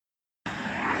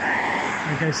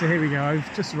Okay, so here we go.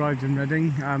 I've just arrived in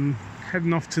Reading.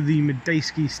 Heading off to the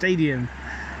Madejski Stadium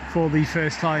for the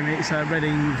first time. It's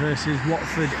Reading versus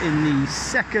Watford in the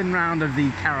second round of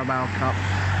the Carabao Cup.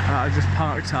 I just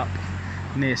parked up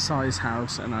near Si's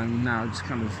house and I'm now just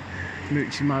kind of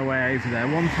mooching my way over there.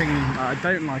 One thing I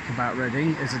don't like about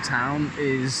Reading as a town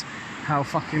is how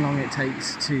fucking long it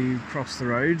takes to cross the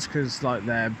roads, because like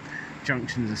their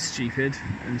junctions are stupid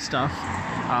and stuff.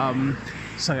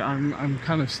 So I'm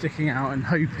kind of sticking out and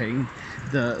hoping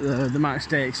the match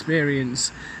day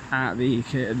experience at the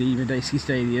Madejski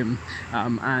Stadium,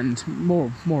 and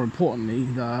more importantly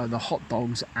the hot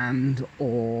dogs and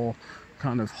or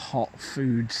kind of hot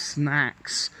food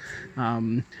snacks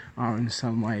are in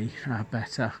some way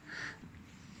better.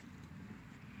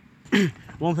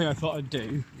 One thing I thought I'd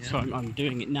do, so I'm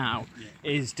doing it now,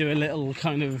 is do a little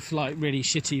kind of like really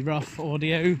shitty rough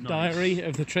audio diary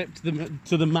of the trip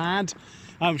to the Mad.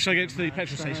 Shall I go to the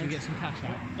petrol station and get some cash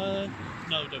out?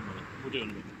 No, don't worry. We'll do it in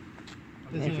a minute.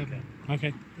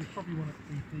 Okay. There's probably one at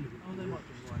 3p. Oh, they might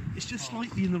be right. It's just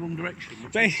slightly in the wrong direction.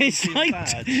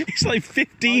 It's like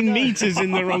 15 metres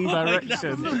in the wrong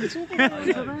direction.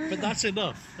 But that's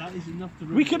enough. That is enough to.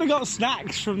 We could have got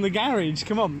snacks from the garage.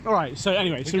 Come on. All right. So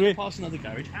anyway, we're going to pass another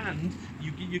garage, and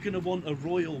you're going to want a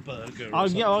Royal Burger. Or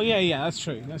yeah. That's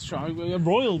true. A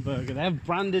Royal Burger. They have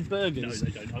branded burgers. No,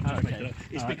 they don't. I'm just making it up.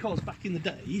 It's because back in the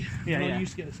day, when I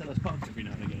used to get a Sellers Park every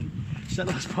now and again,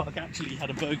 Sellers Park actually had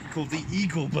a burger called the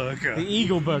Eagle Burger. The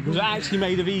Eagle Burger was actually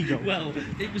made of eagle. Well,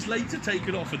 it was later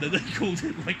taken off, and then they called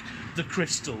it like the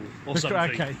Crystal or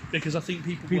something. Okay. Because I think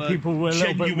people were a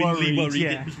little bit worried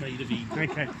it was made of eagle.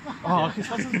 Okay. Oh, because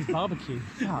that's a barbecue.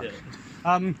 Fuck.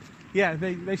 Yeah.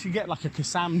 They should get like a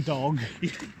Kassam dog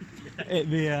at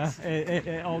the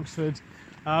at Oxford.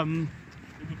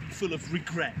 It would be full of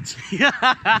regret.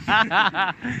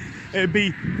 it'd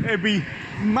be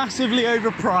massively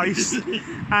overpriced,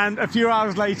 and a few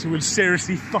hours later would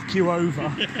seriously fuck you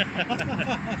over.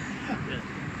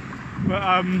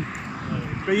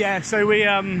 But yeah, so we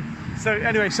so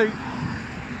anyway, so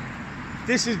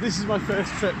this is my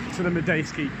first trip to the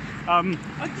Madejski.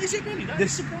 Is it really? That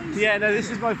is surprising. Yeah, no, this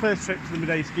is my first trip to the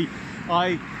Madejski.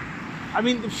 I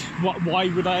mean, why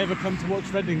would I ever come to watch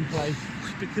Reading play?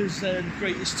 Because they're the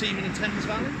greatest team in the Thames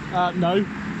Valley? No.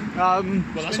 Well,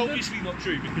 that's obviously not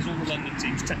true, because all the London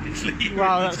teams technically.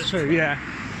 Well, that's true, yeah.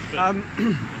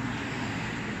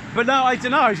 But no, I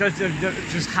don't know. I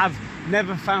just have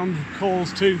never found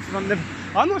calls to.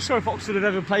 I'm not sure if Oxford have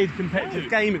ever played a competitive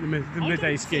game at the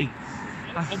Madejski.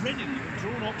 Reading have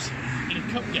drawn Oxford in a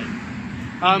cup game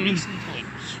in recent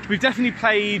times. We've definitely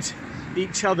played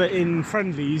each other in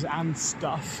friendlies and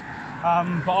stuff.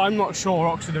 But I'm not sure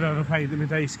Oxford have ever played the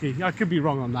Madejski. I could be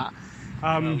wrong on that.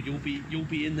 Well, you'll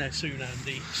be in there soon,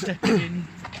 Andy. Stepping in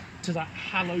to that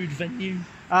hallowed venue.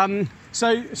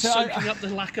 Soaking up the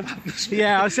lack of atmosphere.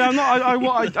 Yeah, so I'm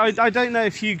not. I don't know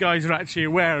if you guys are actually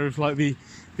aware of like the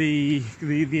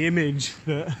image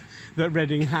that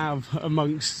Reading have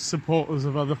amongst supporters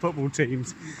of other football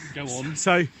teams. Go on.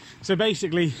 So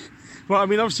basically. Well, I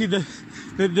mean, obviously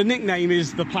the nickname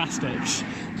is the Plastics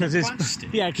because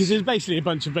it's basically a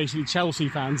bunch of Chelsea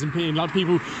fans and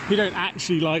people who don't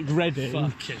actually like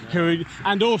Reading.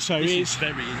 And also it's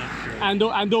very inaccurate.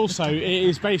 And also it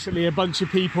is basically a bunch of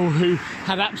people who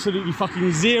had absolutely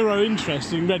fucking zero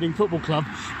interest in Reading Football Club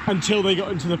until they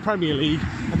got into the Premier League,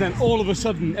 and then all of a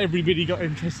sudden everybody got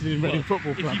interested in Reading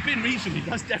Football Club. If you've been recently,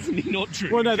 that's definitely not true.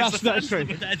 Well, no, that's true.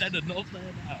 They're not there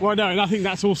now. Well, no, and I think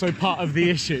that's also part of the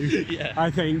issue. Yeah.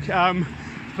 I think.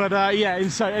 Yeah,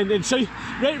 and so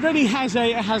Reading has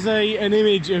an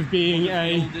image of being one of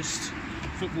the oldest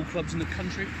football clubs in the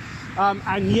country,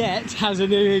 and yet has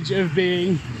an image of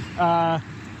being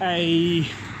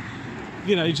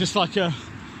just like a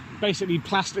basically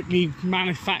plastically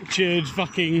manufactured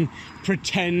fucking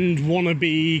pretend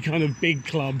wannabe kind of big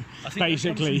club. I think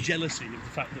basically that comes from jealousy of the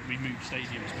fact that we moved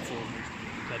stadiums before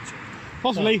most clubs.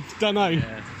 Possibly, don't know.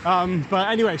 Yeah. But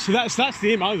anyway, so that's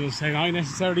the image I was saying. I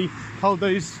necessarily hold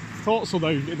those thoughts,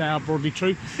 although they are broadly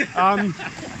true.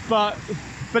 But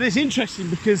it's interesting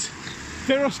because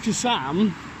Firoz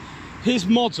Kassam, his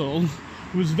model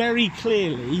was very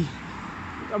clearly,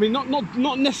 I mean,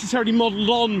 not necessarily modelled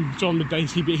on John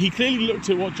Madejski, but he clearly looked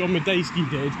at what John Madejski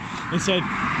did and said,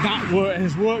 that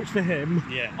has worked for him,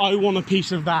 I want a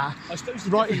piece of that. I suppose the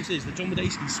difference is that John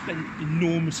Madejski spent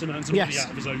enormous amounts of money out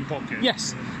of his own pocket.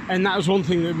 Yes, and that was one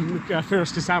thing that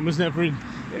Firoz Kassam was never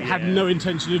had no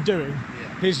intention of doing.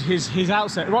 His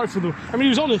outset, right from the, I mean, he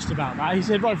was honest about that. He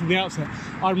said right from the outset,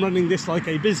 I'm running this like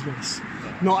a business,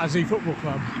 not as a football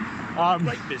club.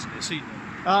 Great business, either.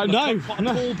 No, Quite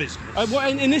a poor business. Well,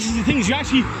 and this is the thing, is you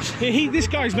actually, this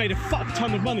guy's made a fuck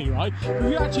ton of money, right?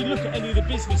 If you actually look at any of the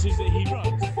businesses that he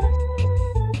runs,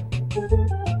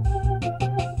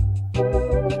 a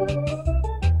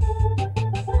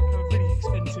really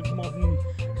expensive modern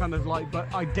kind of like but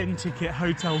identikit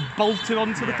hotel bolted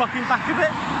onto the fucking back of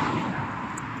it,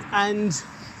 and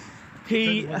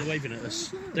he. Don't know why they're waving at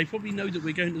us. They probably know that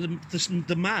we're going to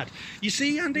the Mad. You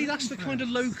see, Andy, that's the kind of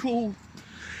local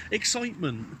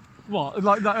excitement. What,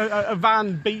 like a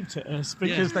van beeped at us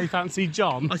because they fancied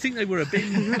John? I think they were a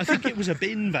bin. I think it was a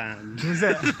bin van. Was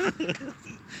it?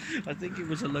 I think it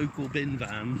was a local bin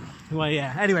van. Well,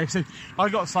 yeah. Anyway, so I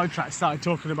got sidetracked, started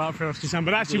talking about Ferocity Sam,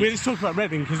 but actually we're just talking about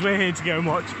Reading because we're here to go and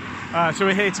watch. So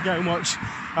we're here to go and watch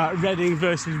Reading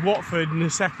versus Watford in the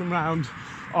second round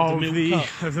of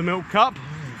the Milk Cup.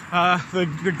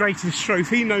 The greatest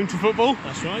trophy known to football.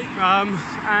 That's right.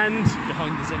 And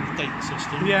behind the Zenith date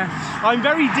system. Yeah, I'm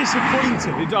very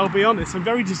disappointed. I'll be honest. I'm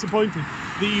very disappointed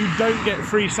that you don't get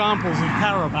free samples of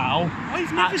Carabao.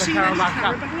 I've never seen any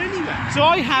Carabao anywhere. So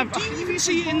I have. Do you even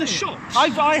see it in the shops? I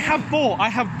have bought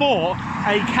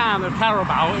a can of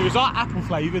Carabao. It was like apple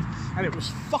flavoured, and it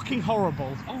was fucking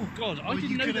horrible. Oh God, I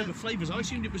didn't know there were flavours. I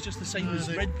assumed it was just the same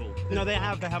as Red Bull. No, they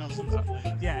have.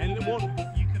 Yeah, and what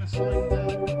You can assign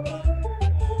them.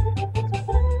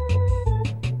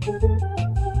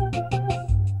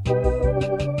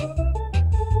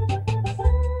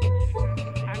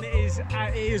 And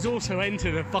it is also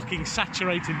entered a fucking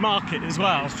saturated market as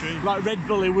well. That's true. Like Red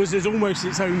Bull, it was almost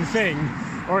its own thing,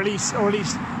 or at least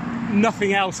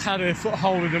nothing else had a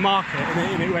foothold in the market,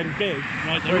 and it went big.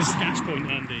 Right, there is a gas point,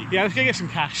 Andy. Yeah, let's go get some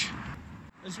cash.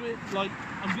 As we're like,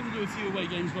 I'm going to do a few away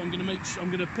games, but I'm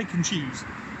going to pick and choose.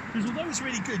 Because although it's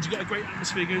really good, you get a great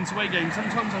atmosphere going to away games.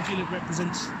 Sometimes I feel it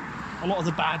represents a lot of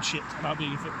the bad shit about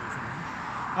being a football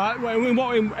fan. Well,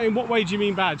 in what way do you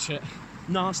mean bad shit?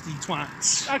 Nasty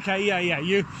twats. Okay,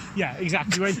 yeah,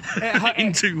 exactly.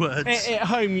 In 2 words. At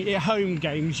home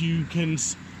games, you can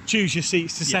choose your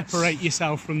seats to separate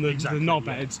yourself from the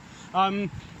knobheads. Yeah.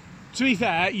 To be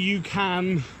fair, you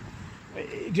can.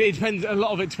 It depends. A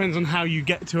lot of it depends on how you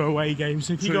get to away games.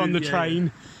 So if you go on the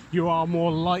train, you are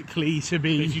more likely to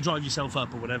be. But if you drive yourself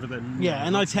up or whatever, then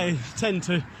and I tend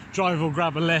to drive or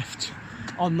grab a lift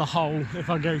on the whole if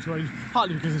I go to a,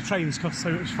 partly because the trains cost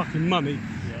so much fucking money.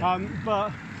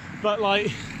 Yeah. But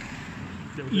like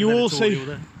you also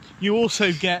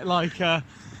get like a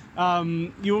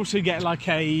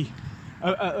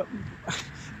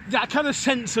that kind of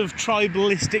sense of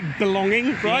tribalistic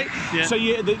belonging, right? Yeah. So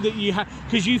you have,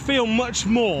 because you feel much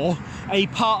more a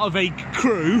part of a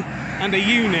crew and a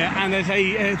unit and as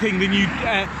a thing than you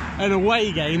an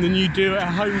away game than you do at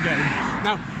a home game.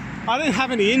 Now, I don't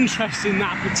have any interest in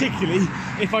that particularly.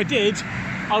 If I did,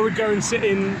 I would go and sit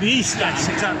in the East Stand. Yes,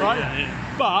 exactly. Right?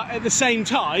 Yeah. But at the same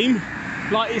time,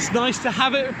 like it's nice to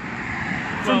have it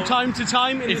from time to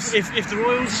time. If the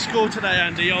Royals score today,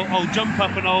 Andy, I'll jump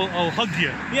up and I'll hug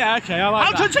you. Yeah, okay, I like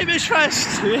that. How to take this first?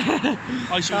 Yeah.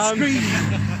 I shall scream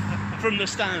from the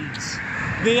stands.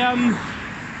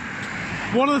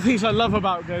 One of the things I love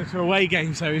about going to away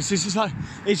games though is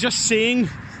just seeing,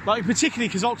 like particularly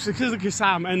because of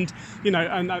Sam, and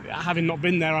and having not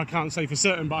been there, I can't say for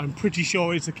certain, but I'm pretty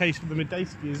sure it's the case for the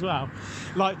Medeski as well.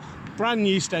 Like brand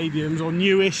new stadiums or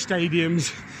newish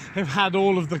stadiums have had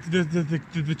all of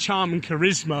the charm and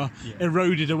charisma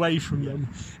eroded away from them,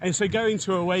 and so going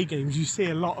to away games you see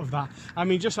a lot of that. I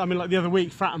mean like the other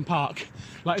week, Fratton Park,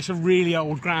 like it's a really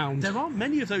old ground. There aren't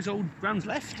many of those old grounds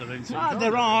left, I don't think.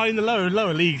 There are in the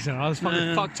lower leagues. There's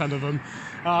fucking fuck ton of them.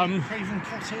 Craven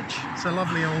Cottage. It's a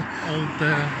lovely old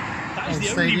that is old the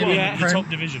stadium only one in in the top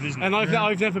division, isn't it? And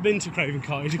I've never been to Craven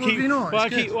Cottage. Have you not?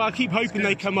 I keep hoping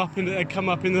they come up in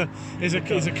the as a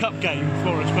cup game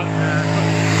for us, but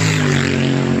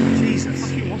Jesus.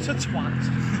 Fucking what a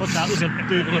twat. but that was a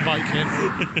dude on a bike here.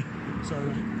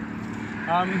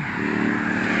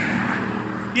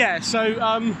 So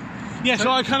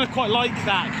I kind of quite like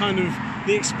that kind of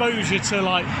the exposure to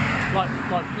like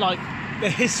the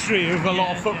history of a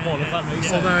lot of football, if that makes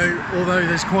sense. Although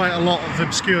there's quite a lot of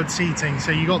obscured seating, so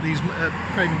you got these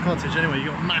Craven Cottage anyway. You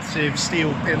got massive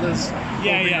steel pillars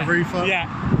holding the roof up.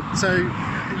 Yeah. So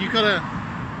you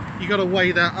gotta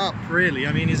weigh that up, really.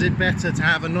 I mean, is it better to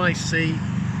have a nice seat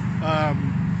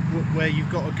where you've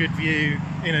got a good view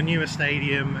in a newer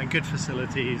stadium and good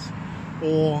facilities,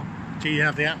 or do you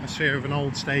have the atmosphere of an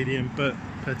old stadium but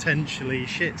potentially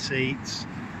shit seats,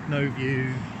 no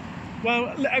view?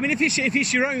 Well, I mean, if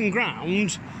it's your own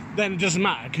ground, then it doesn't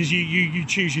matter because you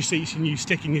choose your seats and you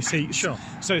stick in your seats. Sure.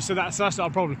 So that's not a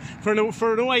problem. For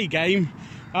an away game,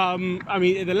 I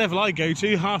mean, at the level I go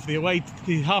to, half the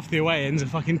away ends are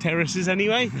fucking terraces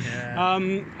anyway,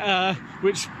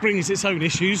 which brings its own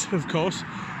issues, of course.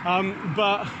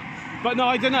 But no,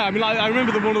 I don't know. I mean, I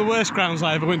remember that one of the worst grounds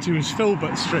I ever went to was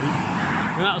Filbert Street,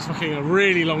 and that was fucking a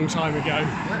really long time ago.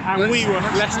 And we were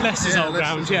Leicester's old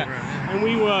ground, and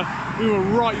we were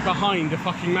right behind a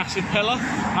fucking massive pillar.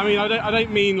 I mean, I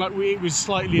don't mean like it was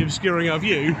slightly obscuring our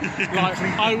view. Like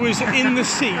I was in the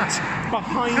seat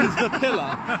behind the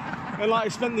pillar, and like I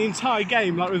spent the entire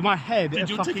game like with my head at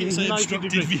your ticket fucking say 90 obstructed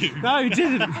degrees. view? No, it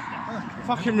didn't.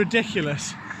 Fucking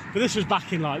ridiculous. But this was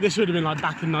back in this would have been like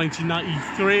back in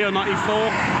 1993 or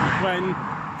 94 when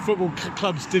football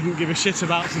clubs didn't give a shit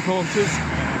about supporters.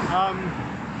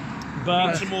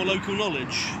 But some more local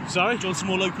knowledge. Sorry? Do you want some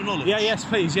more local knowledge? Yeah, yes,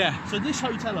 please, yeah. So this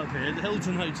hotel up here, the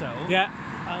Hilton Hotel, Yeah.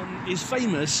 is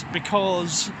famous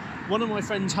because one of my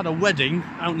friends had a wedding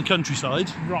out in the countryside,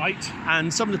 Right.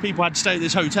 and some of the people had to stay at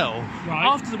this hotel. Right.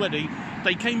 After the wedding,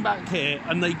 they came back here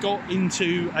and they got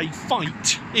into a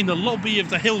fight in the lobby of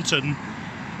the Hilton,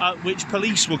 which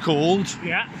police were called.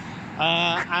 Yeah.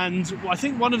 And I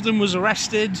think one of them was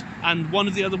arrested, and one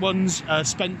of the other ones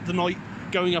spent the night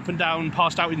going up and down,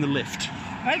 passed out in the lift.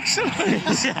 Excellent.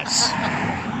 Yes.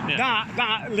 Yeah.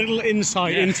 That little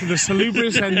insight into the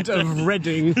salubrious end of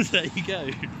Reading. There you go.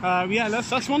 Yeah,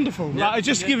 that's wonderful. Yeah, Like,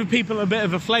 just to give people a bit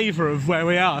of a flavour of where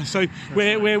we are. So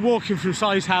we're walking from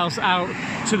Size House out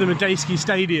to the Medeski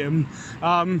Stadium.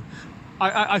 I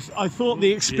thought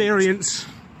the experience.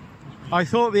 I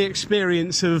thought the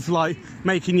experience of like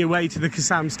making your way to the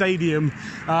Kassam Stadium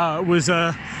was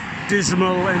a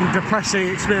dismal and depressing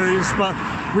experience, but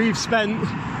we've spent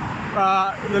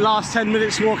the last 10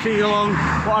 minutes walking along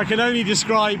what I can only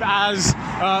describe as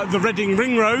the Reading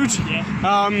Ring Road.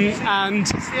 And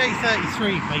It's the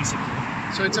A33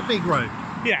 basically, so it's a big road.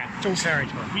 yeah, Dual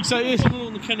carriageway. We So so it's- gone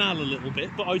along the canal a little bit,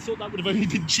 but I thought that would have only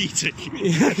been cheating.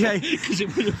 okay. Because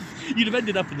you'd have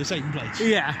ended up in the same place.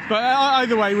 Yeah, but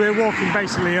either way, we're walking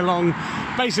basically along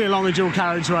a dual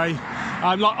carriageway,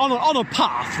 like on a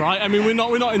path, right? I mean, we're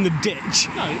not in the ditch.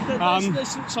 No,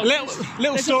 there's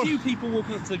little a few people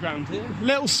walking up to the ground here.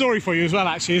 Little story for you as well,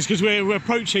 actually, is because we're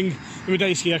approaching the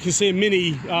Medeski. I can see a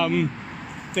mini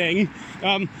thing.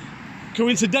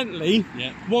 Coincidentally,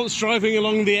 Yeah. once driving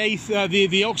along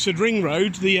the Oxford Ring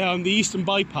Road, the Eastern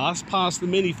Bypass, past the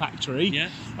Mini Factory, Yeah.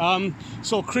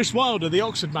 saw Chris Wilder, the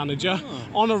Oxford manager,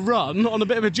 on a run, on a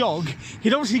bit of a jog.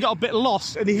 He'd obviously got a bit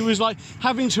lost, and he was like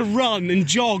having to run and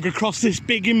jog across this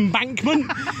big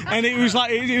embankment, and it was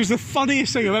like it was the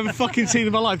funniest thing I've ever fucking seen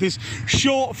in my life. This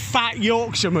short, fat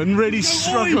Yorkshireman really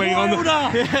struggling on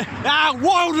the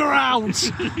Wilder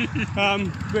out.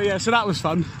 But yeah, so that was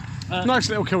fun. Nice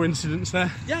little coincidence there.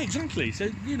 Yeah, exactly. So,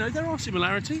 there are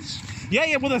similarities.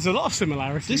 Yeah, well, there's a lot of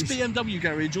similarities. This BMW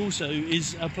garage also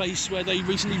is a place where they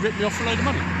recently ripped me off for a load of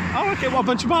money. Oh, okay, what a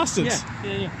bunch of bastards.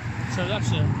 Yeah. So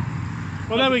that's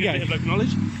Well, there we go. bit of local knowledge.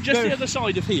 Just There- the other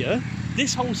side of here,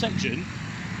 this whole section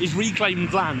is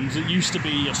reclaimed land that used to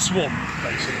be a swamp,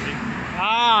 basically.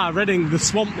 Ah, Reading, the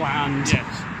swampland. Yes.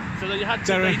 So they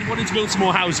wanted to build some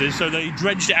more houses, so they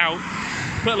dredged it out,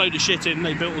 put a load of shit in,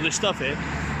 they built all this stuff here.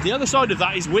 The other side of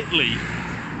that is Whitley.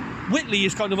 Whitley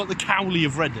is kind of like the Cowley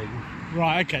of Reading.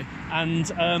 Right, okay. And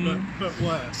But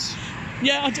worse.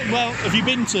 yeah, well, have you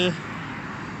been to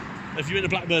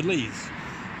Blackbird Leys?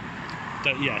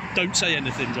 Don't say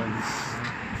anything, John,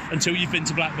 until you've been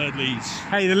to Blackbird Leys.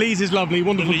 Hey, the Lees is lovely,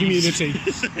 wonderful Lees. community.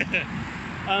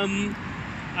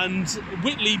 And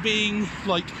Whitley being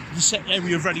like the set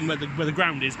area of Reading where the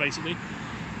ground is, basically.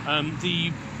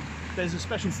 There's a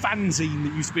special fanzine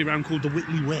that used to be around called the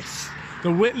Whitley Whiff.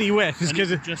 The Whitley Whiff is And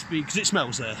because it would just be because it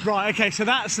smells there. right. Okay, so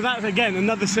that's again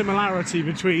another similarity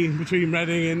between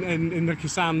Reading and the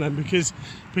Kassam then, because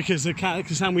the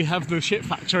Kassam we have the shit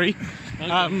factory,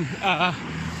 Okay.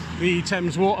 the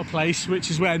Thames Water place, which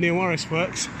is where Neil Morris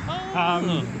works,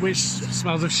 Oh. which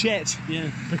smells of shit. Yeah.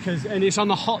 And it's on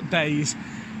the hot days,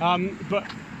 but.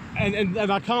 And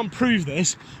I can't prove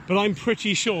this, but I'm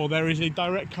pretty sure there is a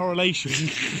direct correlation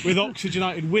with Oxford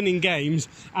United winning games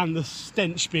and the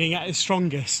stench being at its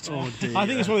strongest. Oh, dear. I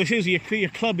think it's one of those things where your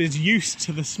club is used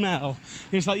to the smell.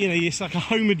 It's like, it's like a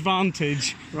home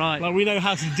advantage. Right. Like we know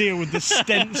how to deal with the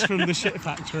stench from the shit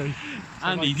factory.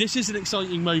 Andy, this is an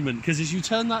exciting moment because as you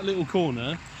turn that little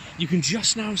corner, you can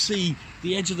just now see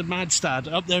the edge of the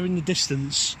Madstad up there in the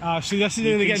distance. So that's the You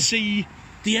thing can again. see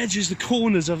the edges, the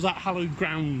corners of that hallowed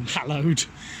ground. Hallowed.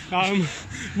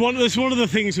 One of the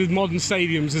things with modern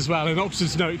stadiums as well, and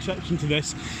Oxford's no exception to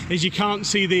this, is you can't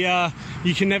see the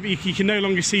you can no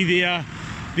longer see the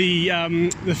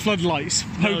the floodlights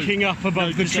poking up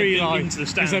above the tree line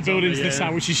as they're building into the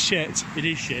stand, which is shit. It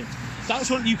is shit. That's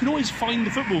what you can always find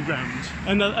the football ground.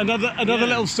 Another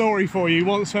little story for you.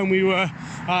 Once when we were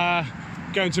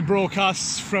going to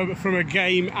broadcast from a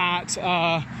game at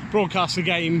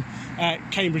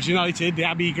Cambridge United, the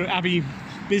Abbey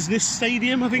Business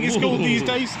Stadium, I think it's called these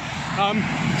days.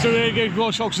 So we were going to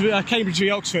watch Cambridge v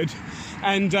Oxford,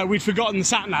 and we'd forgotten the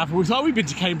sat nav. We thought we'd been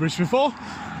to Cambridge before,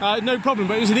 no problem.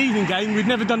 But it was an evening game. We'd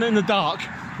never done it in the dark.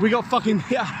 We got fucking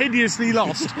hideously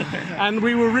lost, and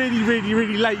we were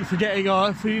really late for getting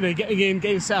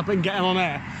getting set up and getting on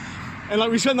air. And like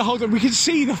we spent the whole time, we could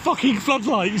see the fucking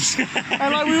floodlights,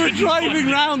 and like we were driving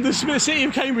around the city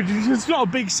of Cambridge. It's not a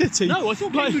big city. No, I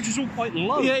thought Cambridge was all quite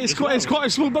low. Yeah, it's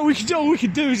quite small. But all we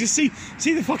could do is just see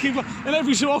the fucking. And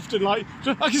every so often, like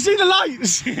I can see the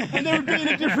lights, and they would be in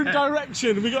a different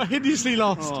direction. And we got hideously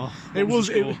lost.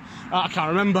 I can't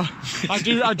remember.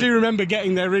 I do remember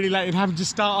getting there really late and having to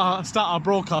start our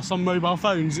broadcast on mobile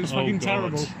phones. It was fucking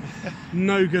terrible.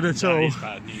 No good at all. That is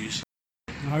bad news.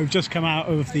 I've just come out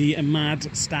of the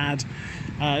Mad Stad.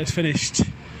 It's finished.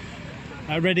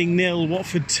 Reading 0,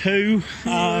 Watford 2.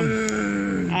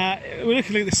 We're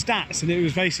looking at the stats, and it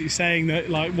was basically saying that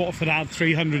like Watford had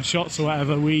 300 shots or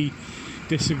whatever. We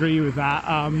disagree with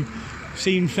that.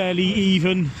 Seemed fairly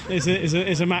even as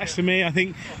a match to me. I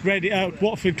think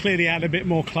Watford clearly had a bit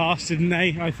more class, didn't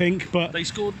they? I think, but they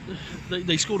scored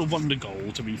a wonder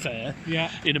goal, to be fair.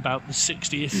 Yeah. In about the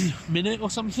 60th minute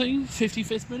or something,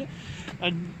 55th minute,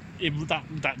 and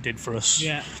that did for us.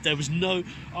 Yeah. There was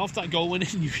after that goal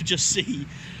went in, you could just see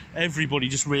everybody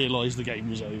just realised the game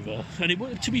was over.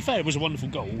 And to be fair, it was a wonderful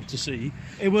goal to see.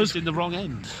 It was just in the wrong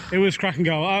end. It was cracking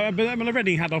goal, but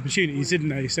Reading had opportunities, didn't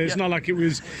they? So it's not like it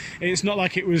was. It's not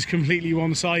like it was completely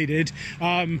one-sided.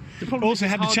 Also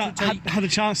had the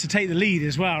chance to take the lead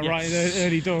as well, right? In the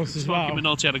early doors as well.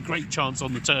 Minotti had a great chance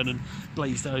on the turn and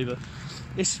blazed over.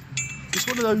 It's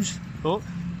one of those.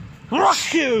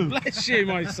 Bless you,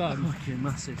 my son. Fucking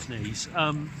massive sneeze.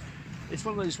 It's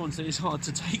one of those ones that it's hard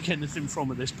to take anything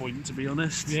from at this point, to be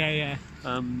honest. Yeah.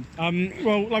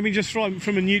 Well, I mean, just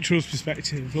from a neutral's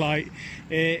perspective, like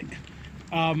it.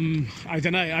 I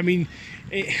don't know. I mean,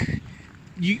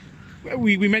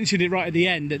 we mentioned it right at the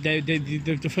end that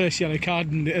the first yellow card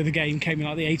of the game came in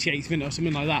like the 88th minute or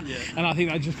something like that, and I think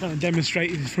that just kind of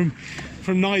demonstrated from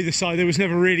neither side there was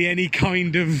never really any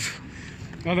kind of.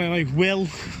 I don't know, will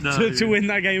to win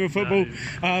that game of football.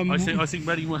 No. I think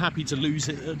Reading were happy to lose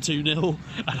it at 2-0,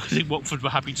 and I think Watford were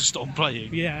happy to stop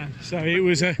playing. Yeah, so it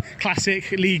was a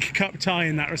classic League Cup tie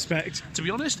in that respect. To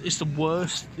be honest, it's the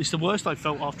worst I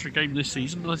felt after a game this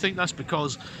season, and I think that's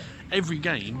because every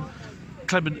game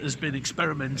Clement has been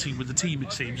experimenting with the team,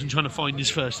 it seems, and trying to find his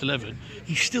first 11.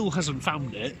 He still hasn't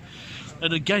found it.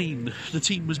 And again, the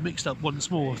team was mixed up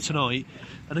once more tonight,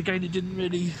 and again it didn't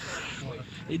really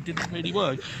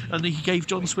work. And he gave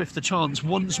John Swift the chance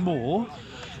once more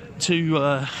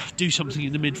to do something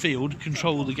in the midfield,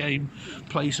 control the game,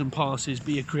 play some passes,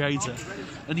 be a creator.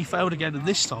 And he failed again, and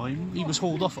this time he was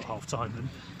hauled off at half-time. And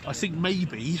I think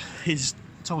maybe his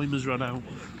time has run out.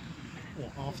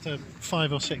 After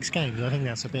 5 or 6 games, I think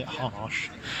that's a bit harsh.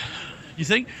 You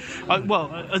think?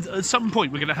 At some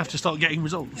point we're going to have to start getting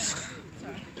results.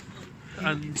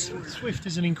 And Swift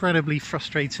is an incredibly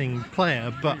frustrating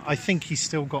player, but I think he's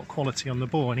still got quality on the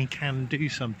ball and he can do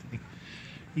something.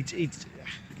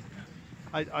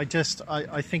 I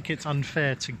think it's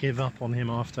unfair to give up on him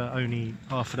after only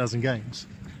half a dozen games.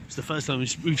 It's the first time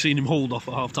we've seen him hauled off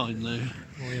at half time, though.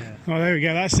 Oh, yeah. Well, there we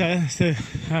go. That's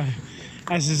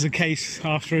as is the case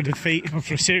after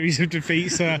a series of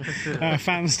defeats,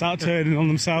 fans start turning on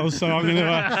themselves. So I'm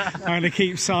going to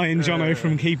keep Cy and Jono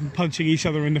from keep punching each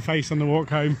other in the face on the walk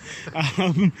home.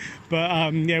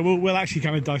 We'll actually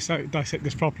kind of dissect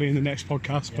this properly in the next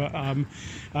podcast. But I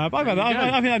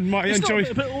think I might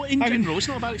enjoy. But in general, it's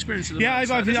not about experience.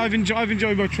 I've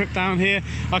enjoyed my trip down here.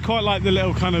 I quite like the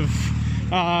little kind of.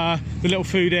 The little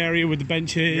food area with the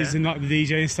benches and like the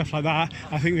DJ and stuff like that.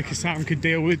 I think the Kassam could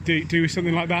do with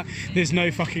something like that. There's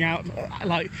no fucking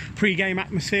like pre-game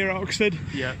atmosphere at Oxford,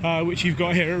 which you've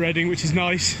got here at Reading, which is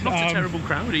nice. Not a terrible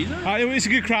crowd either. It's a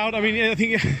good crowd. I mean, I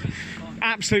think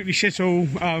absolutely shithole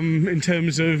in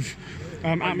terms of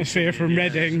atmosphere from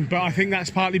Reading, but I think that's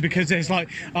partly because there's like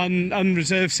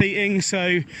unreserved seating,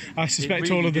 so I suspect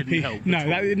all of the people. No,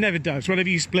 it never does. Whenever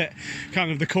you split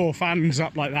kind of the core fans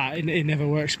up like that, it never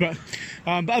works. But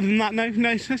other than that,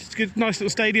 no, it's a good, nice little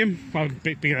stadium. Well, a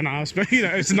bit bigger than ours, but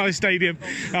it's a nice stadium,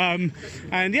 and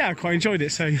I quite enjoyed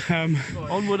it. So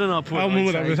onward and upward.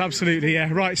 Onward and upward, absolutely, yeah.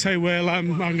 Right, so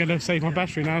I'm going to save my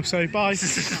battery now. So bye.